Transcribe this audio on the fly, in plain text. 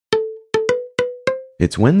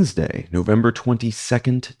It's Wednesday, November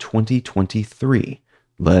 22nd, 2023.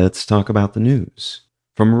 Let's talk about the news.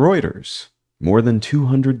 From Reuters, more than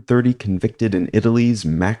 230 convicted in Italy's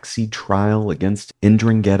Maxi trial against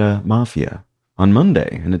 'Ndrangheta mafia. On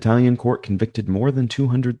Monday, an Italian court convicted more than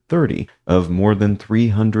 230 of more than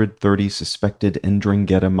 330 suspected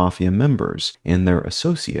 'Ndrangheta mafia members and their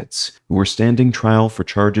associates who were standing trial for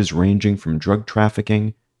charges ranging from drug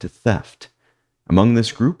trafficking to theft. Among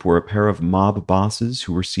this group were a pair of mob bosses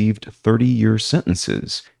who received 30-year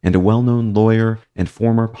sentences and a well-known lawyer and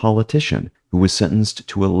former politician who was sentenced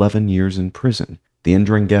to 11 years in prison. The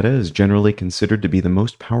 'Ndrangheta is generally considered to be the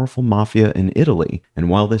most powerful mafia in Italy, and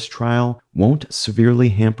while this trial won't severely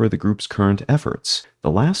hamper the group's current efforts,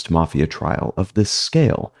 the last mafia trial of this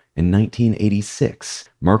scale in 1986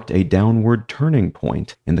 marked a downward turning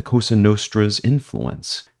point in the Cosa Nostra's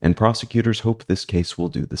influence, and prosecutors hope this case will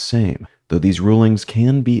do the same, though these rulings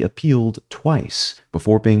can be appealed twice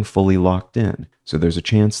before being fully locked in, so there's a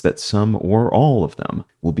chance that some or all of them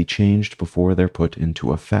will be changed before they're put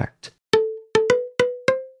into effect.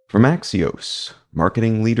 From Axios,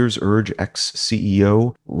 marketing leaders urge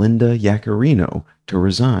ex-CEO Linda Yaccarino to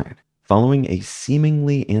resign, following a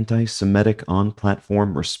seemingly anti-Semitic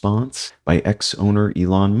on-platform response by ex-owner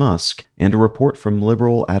Elon Musk and a report from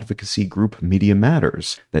liberal advocacy group Media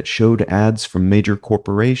Matters that showed ads from major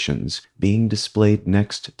corporations being displayed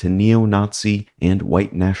next to neo-Nazi and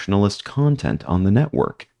white nationalist content on the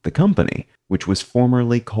network. The company, which was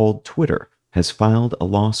formerly called Twitter, has filed a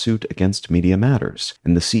lawsuit against Media Matters,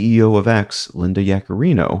 and the CEO of X, Linda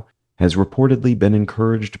Yaccarino, has reportedly been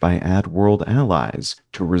encouraged by AdWorld allies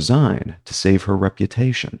to resign to save her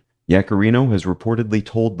reputation. Yaccarino has reportedly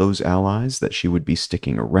told those allies that she would be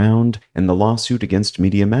sticking around, and the lawsuit against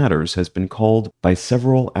Media Matters has been called by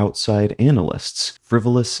several outside analysts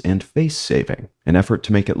frivolous and face-saving, an effort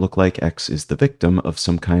to make it look like X is the victim of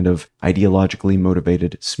some kind of ideologically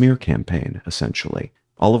motivated smear campaign, essentially.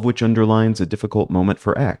 All of which underlines a difficult moment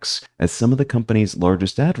for X, as some of the company's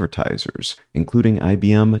largest advertisers, including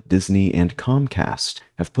IBM, Disney, and Comcast,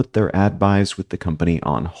 have put their ad buys with the company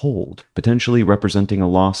on hold, potentially representing a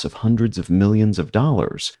loss of hundreds of millions of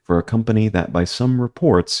dollars for a company that, by some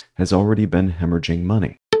reports, has already been hemorrhaging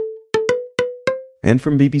money. And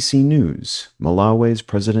from BBC News, Malawi's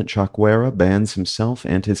President Chakwera bans himself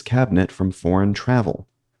and his cabinet from foreign travel.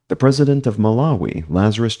 The president of Malawi,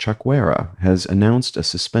 Lazarus Chakwera, has announced a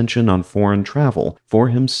suspension on foreign travel for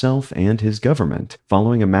himself and his government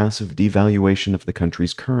following a massive devaluation of the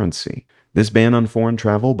country's currency. This ban on foreign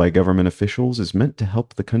travel by government officials is meant to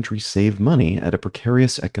help the country save money at a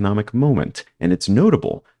precarious economic moment, and it's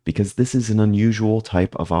notable because this is an unusual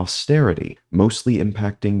type of austerity, mostly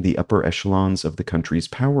impacting the upper echelons of the country's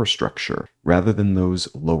power structure, rather than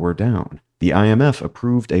those lower down. The IMF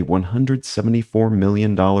approved a $174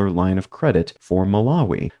 million line of credit for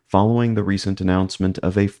Malawi following the recent announcement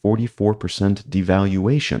of a 44%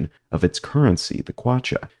 devaluation of its currency, the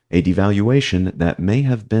kwacha, a devaluation that may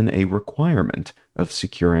have been a requirement of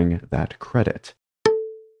securing that credit.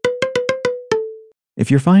 If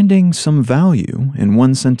you're finding some value in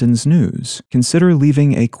One Sentence News, consider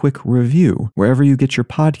leaving a quick review wherever you get your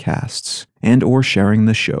podcasts and/or sharing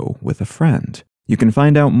the show with a friend. You can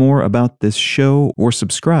find out more about this show or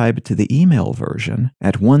subscribe to the email version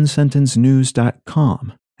at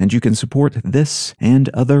onesentencenews.com, and you can support this and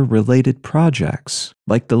other related projects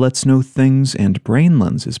like the Let's Know Things and Brain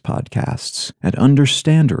Lenses podcasts at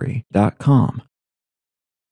understandery.com.